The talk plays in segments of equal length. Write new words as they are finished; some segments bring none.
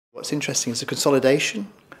What's interesting is the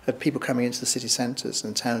consolidation of people coming into the city centres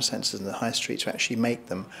and town centres and the high street to actually make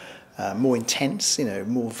them more intense,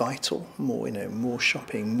 more vital, more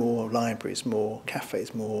shopping, more libraries, more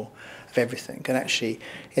cafes, more of everything. And actually,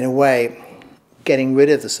 in a way, getting rid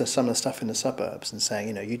of some of the stuff in the suburbs and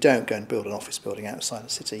saying, you don't go and build an office building outside the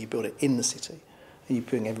city, you build it in the city, and you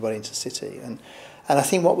bring everybody into the city. And I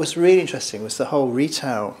think what was really interesting was the whole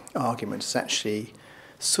retail argument is actually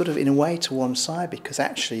sort of in a way to one side, because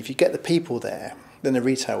actually if you get the people there, then the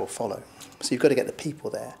retail will follow. So you've got to get the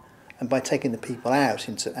people there. And by taking the people out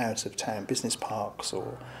of town business parks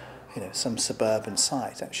or some suburban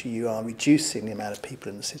site, actually you are reducing the amount of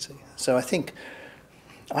people in the city. So I think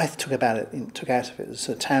I took out of it the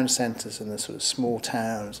sort of town centres and the sort of small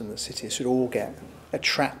towns and the cities should all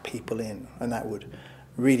attract people in, and that would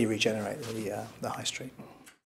really regenerate the high street.